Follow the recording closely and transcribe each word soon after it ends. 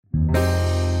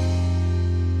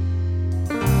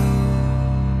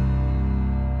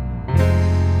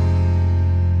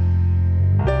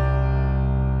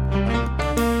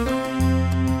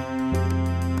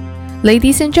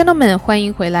Ladies and gentlemen, 欢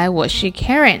迎回来，我是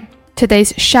Karen.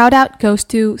 Today's shout out goes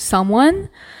to someone.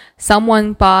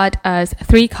 Someone bought us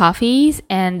 3 coffees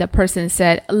and the person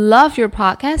said, love your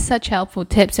podcast, such helpful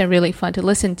tips and really fun to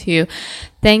listen to.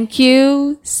 Thank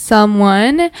you,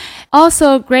 someone.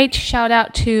 Also, great shout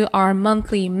out to our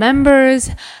monthly members,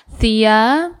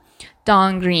 Thea,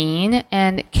 Don Green,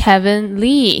 and Kevin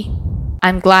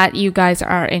Lee.I'm glad you guys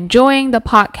are enjoying the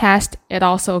podcast. It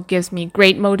also gives me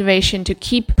great motivation to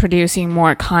keep producing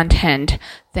more content.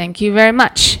 Thank you very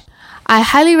much. I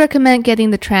highly recommend getting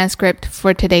the transcript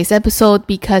for today's episode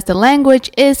because the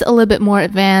language is a little bit more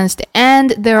advanced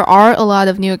and there are a lot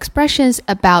of new expressions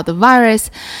about the virus.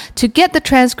 To get the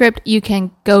transcript, you can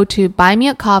go to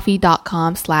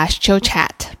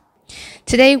buymeacoffee.com/chillchat.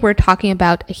 Today, we're talking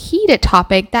about a heated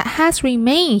topic that has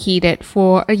remained heated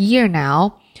for a year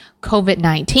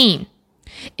now.COVID-19.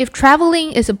 If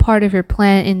traveling is a part of your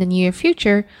plan in the near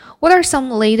future, what are some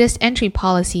latest entry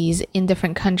policies in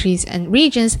different countries and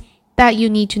regions that you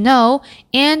need to know,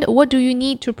 and what do you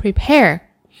need to prepare?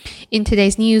 In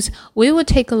today's news, we will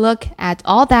take a look at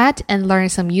all that and learn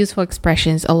some useful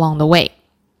expressions along the way.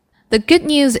 The good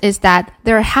news is that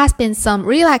there has been some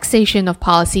relaxation of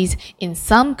policies in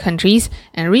some countries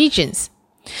and regions.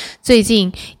最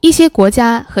近一些国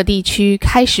家和地区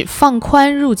开始放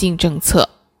宽入境政策。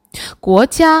国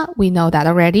家 we know that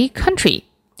already, country.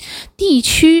 地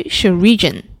区是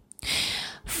region.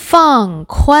 放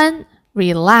宽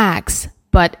relax,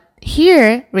 but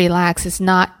here relax is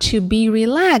not to be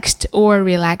relaxed or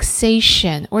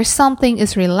relaxation or something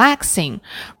is relaxing,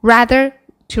 rather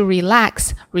to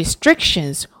relax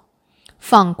restrictions.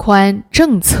 放宽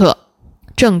政策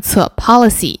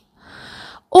policy.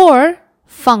 Or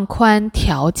放宽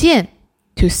条件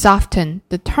to soften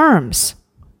the terms.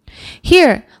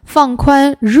 Here, 放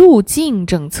宽入境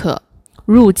政策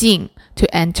入境 to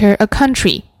enter a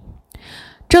country.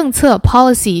 政策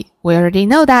policy, we already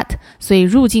know that, 所以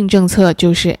入境政策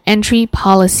就是 entry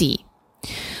policy.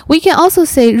 We can also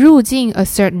say 入境 a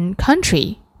certain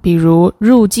country, 比如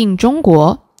入境中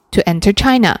国 to enter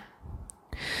China.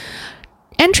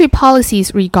 Entry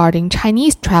policies regarding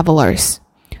Chinese travelers.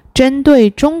针对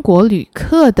中国旅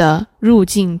客的入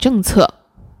境政策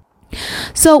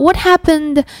So what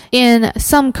happened in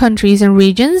some countries and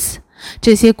regions?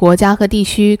 这些国家和地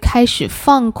区开始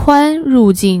放宽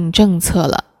入境政策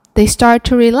了 They start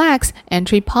to relax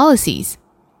entry policies.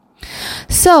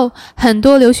 So 很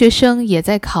多留学生也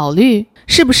在考虑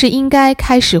是不是应该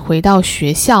开始回到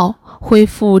学校恢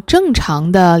复正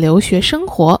常的留学生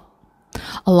活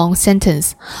A long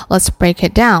sentence. Let's break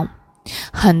it down.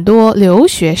很多留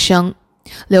学生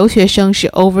是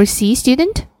overseas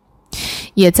student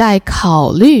也在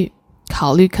考虑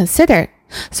consider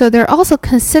so they're also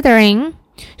considering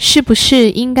是不是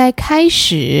应该开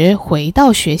始回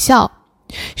到学校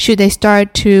should they start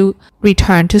to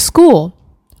return to school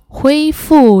恢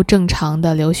复正常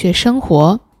的留学生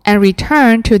活 and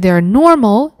return to their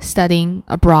normal studying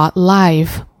abroad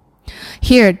life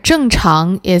Here, 正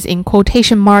常 is in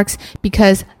quotation marks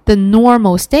because the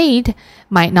normal state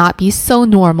might not be so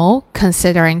normal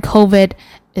considering COVID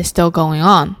is still going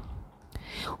on.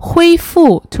 恢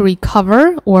复 to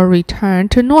recover or return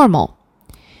to normal.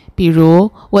 比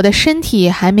如，我的身体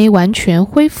还没完全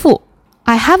恢复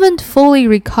I haven't fully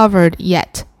recovered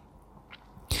yet.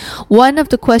 One of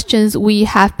the questions we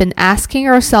have been asking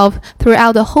ourselves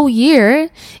throughout the whole year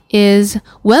is,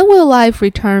 when will life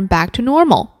return back to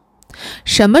normal?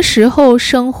什么时候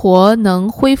生活能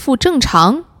恢复正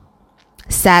常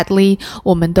Sadly,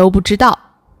 我们都不知道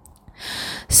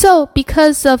So,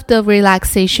 because of the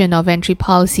relaxation of entry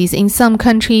policies in some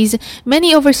countries,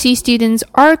 many overseas students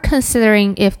are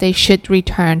considering if they should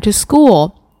return to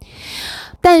school.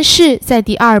 但是在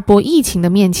第二波疫情的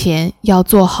面前，要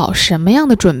做好什么样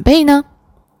的准备呢？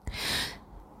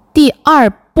第二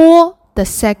波 the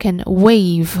second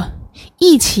wave.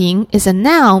疫情 is a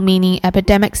noun meaning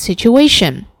epidemic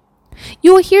situation.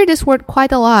 You will hear this word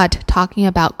quite a lot talking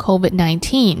about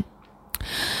COVID-19.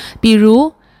 比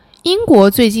如，英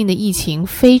国最近的疫情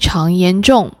非常严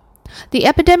重。The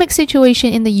epidemic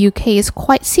situation in the UK is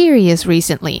quite serious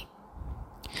recently.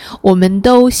 我们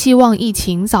都希望疫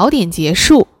情早点结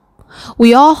束。We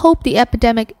all hope the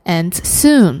epidemic ends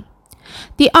soon.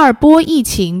 第二波疫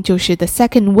情就是 the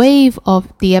second wave of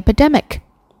the epidemic.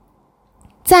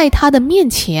在它的面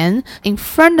前 in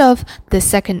front of the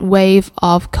second wave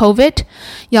of COVID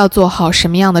要做好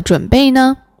什么样的准备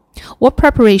呢 What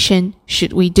preparation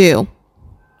should we do?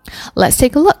 Let's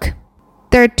take a look.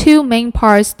 There are 2 main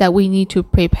parts that we need to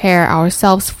prepare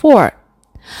ourselves for.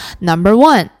 Number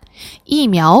 1, 疫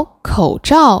苗、口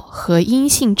罩和阴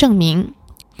性证明。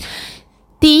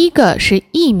第一个是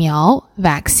疫苗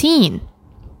vaccine，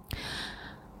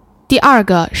 第二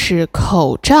个是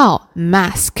口罩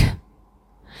mask，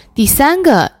 第三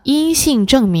个阴性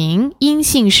证明，阴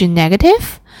性是 negative，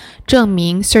 证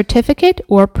明 certificate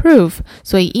or proof，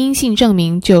 所以阴性证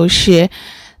明就是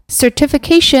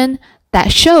certification that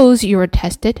shows you are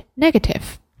tested negative.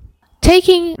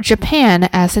 Taking Japan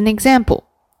as an example,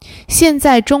 现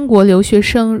在中国留学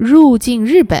生入境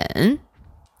日本。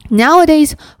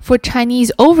Nowadays, for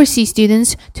Chinese overseas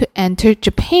students to enter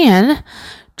Japan,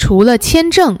 除了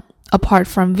签证 apart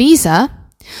from visa,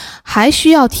 还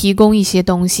需要提供一些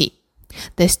东西。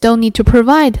They still need to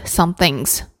provide some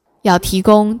things. 要提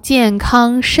供健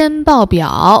康申报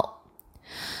表。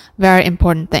Very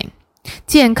important thing.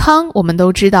 健康我们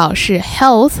都知道是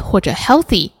health 或者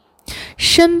healthy，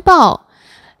 申报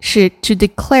是 to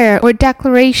declare or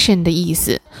declaration 的意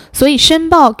思，所以申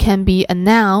报 can be a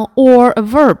noun or a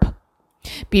verb。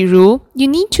 比如 you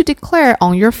need to declare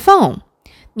on your phone，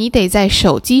 你得在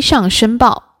手机上申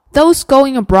报。 Those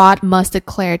going abroad must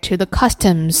declare to the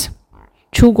customs，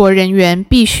 出国人员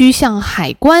必须向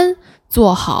海关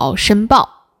做好申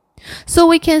报。 So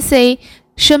we can say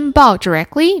申报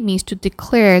directly means to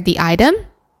declare the item,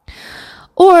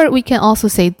 or we can also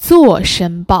say 做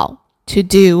申报 to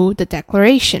do the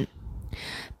declaration.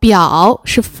 表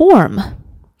是 form，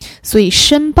 所以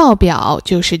申报表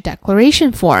就是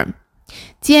declaration form。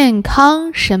 健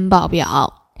康申报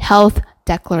表 health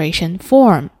declaration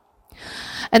form.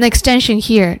 An extension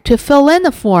here to fill in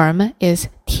the form is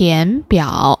填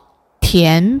表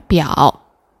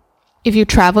If you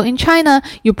travel in China,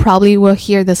 you probably will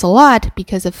hear this a lot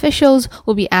because officials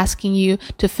will be asking you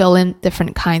to fill in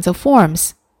different kinds of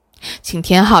forms. 请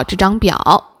填好这张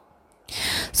表。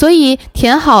所以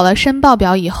填好了申报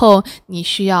表以后，你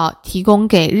需要提供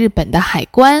给日本的海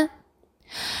关。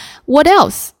What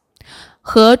else?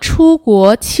 和出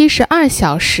国72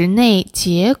小时内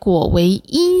结果为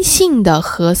阴性的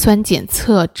核酸检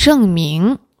测证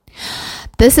明。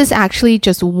This is actually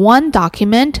just one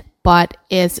document,But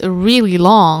it's really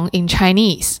long in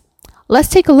Chinese. Let's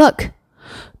take a look.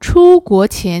 出国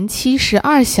前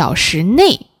72小时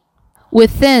内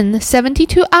Within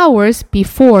 72 hours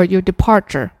before your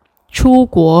departure. 出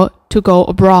国 to go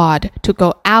abroad, to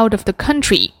go out of the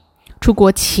country. 出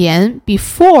国前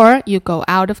before you go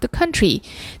out of the country.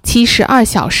 72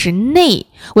小时内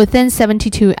Within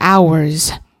 72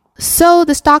 hours.So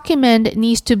this document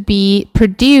needs to be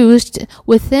produced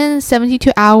within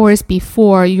 72 hours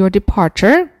before your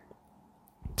departure.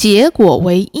 结果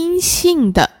为阴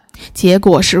性的，结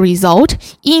果是 result.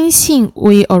 阴性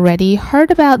we already heard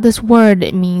about this word.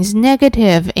 It means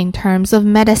negative in terms of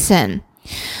medicine.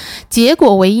 结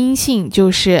果为阴性就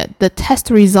是 the test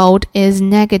result is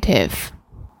negative.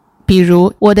 比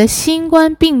如我的新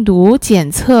冠病毒检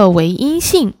测为阴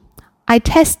性。I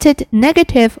tested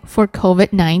negative for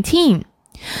COVID-19.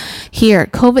 Here,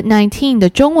 COVID-19 的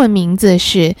中文名字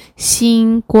是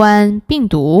新冠病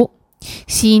毒。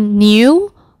新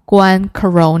new 冠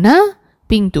corona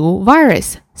病毒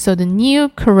virus. So the new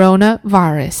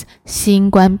coronavirus 新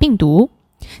冠病毒。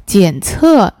检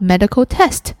测 medical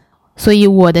test. 所以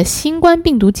我的新冠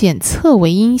病毒检测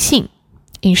为阴性。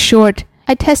In short,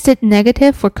 I tested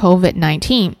negative for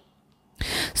COVID-19.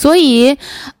 所以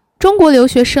中国留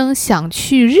学生想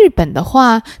去日本的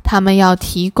话，他们要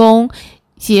提供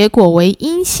结果为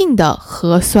阴性的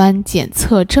核酸检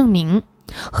测证明。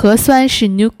核酸是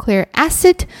nucleic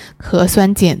acid， 核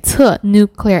酸检测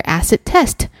nucleic acid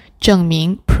test， 证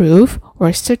明 proof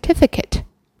or certificate.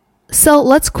 So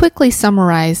let's quickly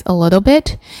summarize a little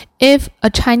bit. If a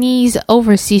Chinese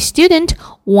overseas student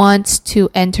wants to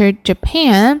enter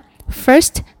Japan,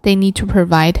 first they need to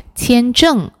provide 签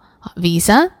证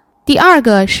visa.第二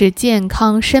个是健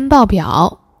康申报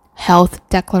表 health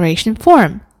declaration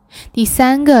form. 第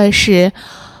三个是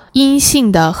阴性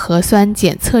的核酸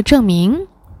检测证明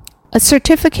a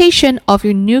certification of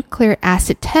your nucleic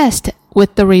acid test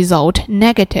with the result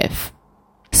negative.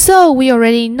 So we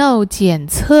already know 检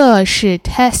测是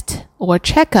test or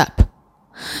checkup.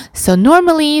 So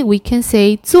normally we can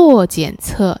say 做检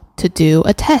测 to do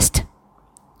a test.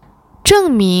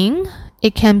 证明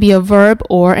it can be a verb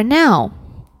or a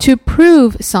noun.To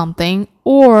prove something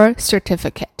or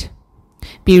certificate.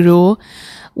 比如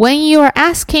when you are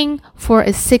asking for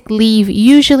a sick leave,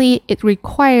 usually it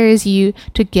requires you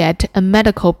to get a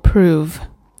medical proof.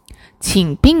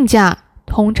 请病假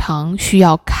通常需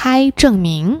要开证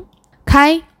明。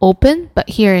开 open, but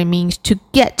here it means to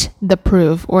get the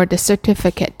proof or the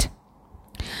certificate.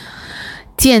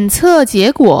 检测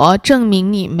结果证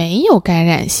明你没有感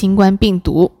染新冠病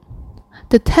毒。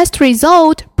The test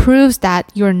result proves that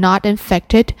you're not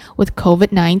infected with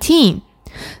COVID-19.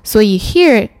 所以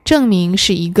here 证明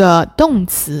是一个动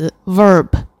词 verb.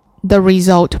 The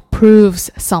result proves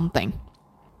something.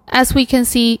 As we can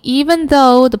see, even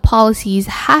though the policies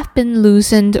have been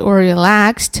loosened or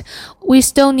relaxed, we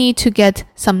still need to get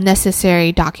some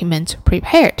necessary documents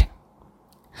prepared.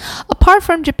 Apart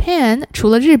from Japan, 除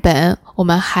了日本，我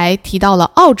们还提到了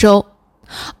澳洲。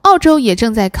澳洲也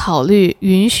正在考虑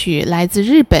允许来自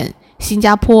日本、新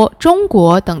加坡、中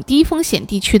国等低风险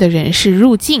地区的人士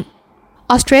入境。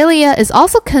Australia is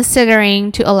also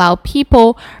considering to allow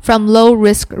people from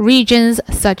low-risk regions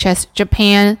such as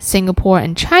Japan, Singapore,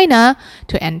 and China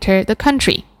to enter the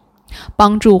country,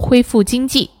 帮助恢复经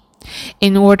济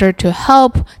in order to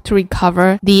help to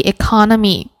recover the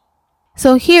economy.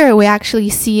 So here we actually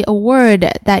see a word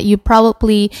that you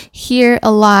probably hear a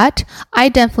lot. I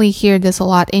definitely hear this a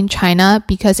lot in China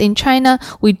because in China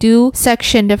we do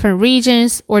section different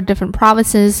regions or different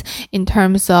provinces in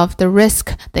terms of the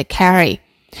risk they carry.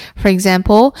 For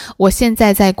example, 我现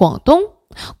在在广东，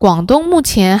广东目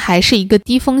前还是一个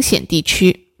低风险地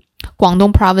区。广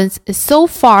东 province is so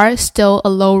far still a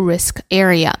low risk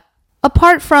area.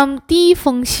 Apart from 低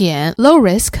风险 low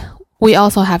risk,We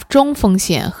also have 中风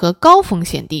险和高风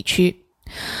险地区。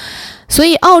所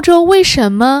以澳洲为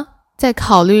什么在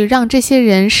考虑让这些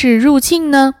人士入境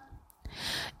呢？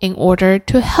 In order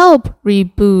to help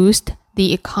reboost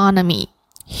the economy.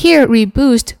 Here,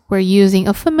 reboost, we're using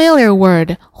a familiar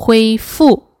word, 恢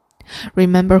复.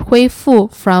 Remember 恢复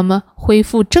from 恢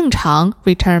复正常,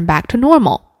 return back to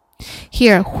normal.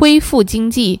 Here, 恢复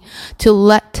经济 to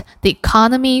let the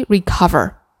economy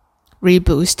recover.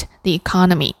 Reboost the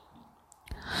economy.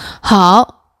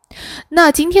好，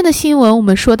那今天的新闻我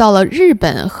们说到了日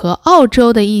本和澳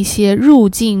洲的一些入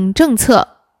境政策。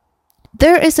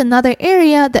There is another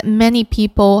area that many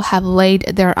people have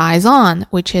laid their eyes on,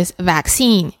 which is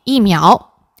vaccine, 疫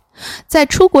苗。在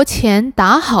出国前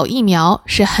打好疫苗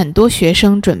是很多学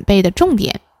生准备的重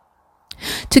点。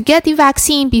To get the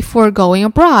vaccine before going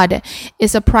abroad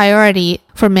is a priority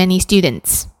for many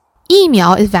students. 疫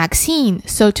苗 is vaccine,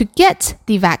 so to get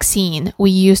the vaccine, we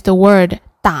use the word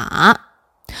打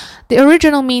The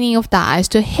original meaning of 打 is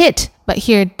to hit, but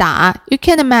here 打 you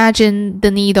can imagine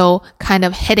the needle kind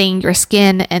of hitting your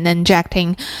skin and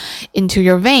injecting into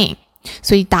your vein.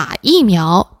 所以打疫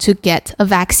苗 to get a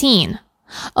vaccine.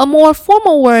 A more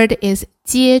formal word is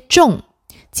接种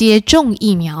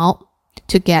疫苗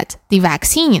to get the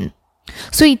vaccine.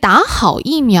 所以打好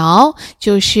疫苗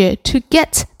就是 to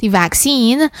get the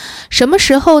vaccine. 什么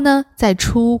时候呢？在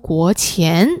出国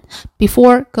前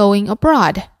before going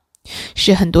abroad.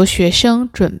 是很多学生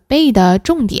准备的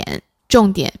重点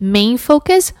main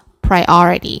focus,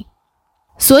 priority.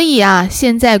 所以啊，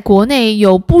现在国内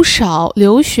有不少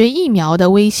留学疫苗的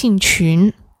微信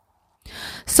群。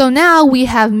So now we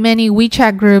have many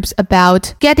WeChat groups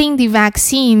about getting the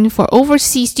vaccine for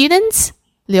overseas students.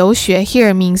 留学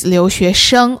here means 留学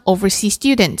生 overseas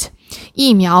student.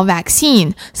 疫苗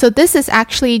vaccine. So this is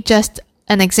actually just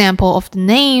an example of the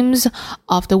names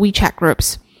of the WeChat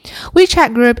groups.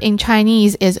 WeChat group in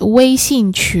Chinese is 微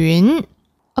信群.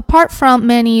 Apart from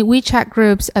many WeChat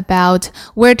groups about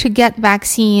where to get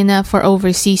vaccine for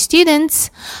overseas students,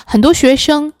 很多学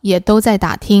生也都在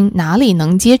打听哪里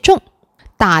能接种。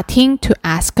打听 to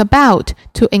ask about,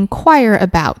 to inquire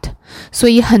about. 所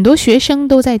以很多学生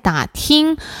都在打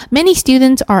听 Many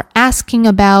students are asking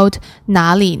about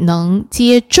哪里能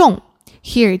接种。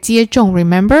Here, 接种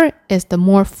remember, is the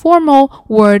more formal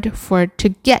word for to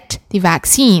get the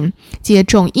vaccine. 接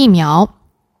种疫苗。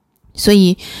所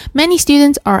以 many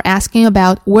students are asking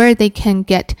about where they can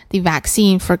get the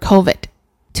vaccine for COVID.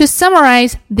 To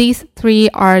summarize, these three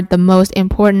are the most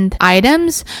important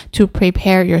items to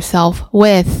prepare yourself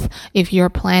with if you're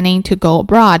planning to go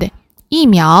abroad. 疫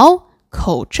苗、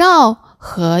口罩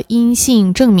和阴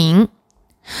性证明。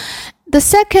The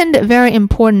second very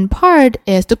important part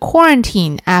is the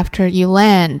quarantine after you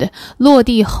land. 落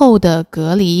地后的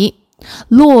隔离。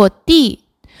落地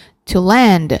to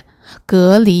land.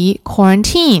 隔离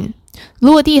quarantine.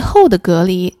 落地后的隔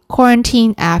离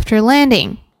quarantine after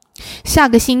landing. 下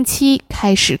个星期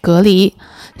开始隔离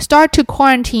Start to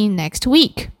quarantine next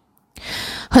week.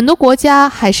 很多国家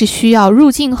还是需要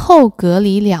入境后隔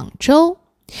离2周。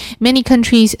Many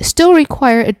countries still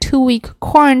require a 2-week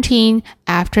quarantine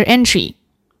after entry.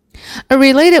 A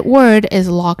related word is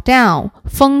lockdown,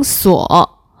 封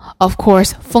锁. Of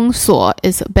course, 封锁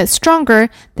is a bit stronger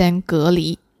than 隔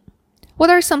离. What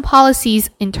are some policies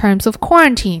in terms of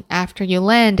quarantine after you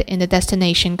land in the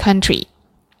destination country?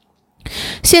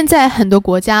 现在很多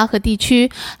国家和地区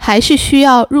还是需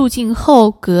要入境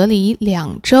后隔离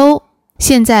2周。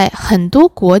现在很多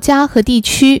国家和地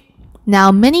区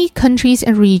Now many countries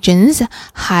and regions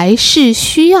还是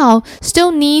需要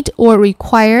still need or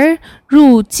require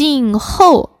入境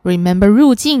后 Remember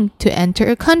入境 to enter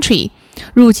a country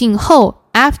入境后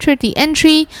after the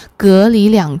entry 隔离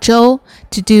2周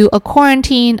to do a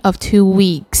quarantine of 2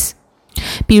 weeks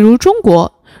比如中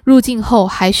国入境后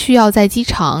还需要在机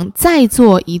场再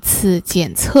做一次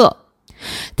检测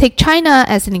Take China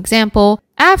as an example.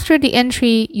 After the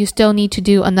entry, you still need to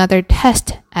do another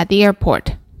test at the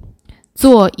airport.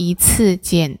 做一次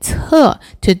检测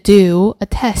to do a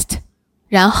test.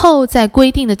 然后在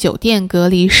规定的酒店隔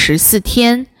离14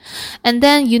天 And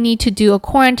then you need to do a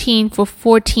quarantine for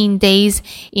 14 days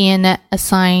in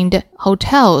assigned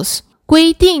hotels.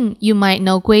 规定 you might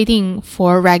know 规定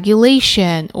for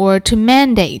regulation or to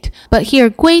mandate. But here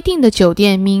规定的酒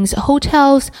店 means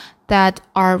hotels that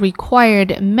are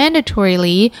required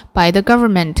mandatorily by the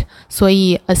government. 所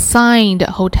以 assigned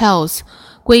hotels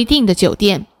规定的酒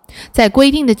店在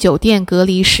规定的酒店隔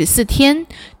离14天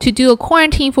to do a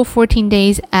quarantine for 14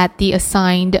 days at the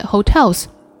assigned hotels.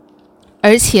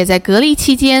 而且在隔离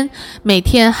期间每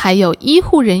天还有医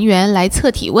护人员来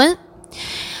测体温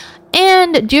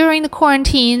And during the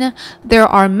quarantine, there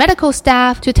are medical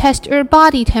staff to test your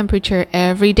body temperature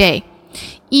every day.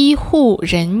 医护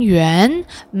人员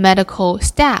medical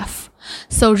staff.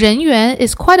 So 人员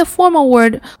is quite a formal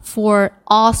word for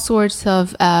all sorts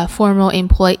of formal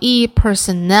employee,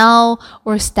 personnel,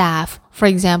 or staff. For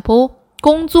example,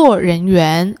 工作人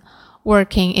员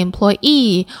working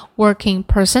employee, working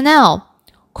personnel.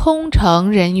 空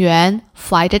乘人员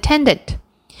flight attendant.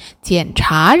 检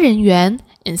查人员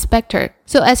inspector.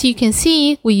 So as you can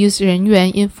see, we use 人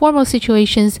员 in formal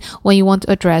situations when you want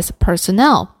to address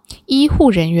personnel. 医护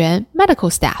人员 medical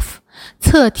staff.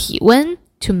 测体温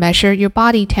to measure your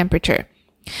body temperature.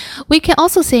 We can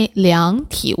also say 量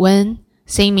体温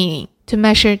same meaning, to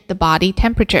measure the body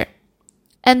temperature.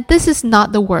 And this is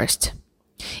not the worst.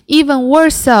 Even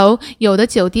worse so, 有的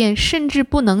酒店甚至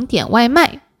不能点外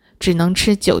卖，只能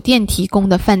吃酒店提供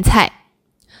的饭菜。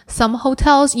Some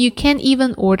hotels you can't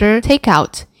even order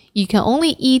takeout. You can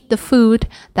only eat the food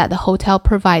that the hotel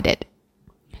provided.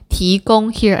 提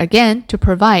供 here again to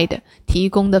provide. 提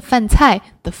供的饭菜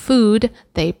the food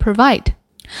they provide.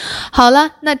 好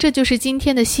了，那这就是今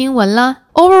天的新闻了。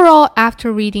Overall,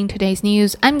 after reading today's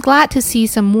news, I'm glad to see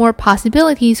some more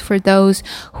possibilities for those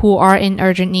who are in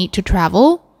urgent need to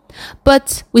travel.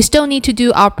 But we still need to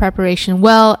do our preparation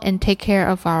well and take care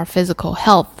of our physical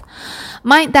health.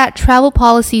 Mind that travel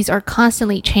policies are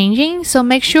constantly changing, so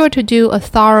make sure to do a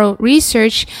thorough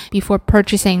research before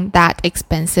purchasing that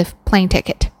expensive plane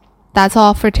ticket. That's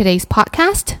all for today's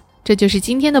podcast. 这就是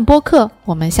今天的播客，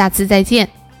我们下次再见，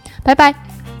拜拜。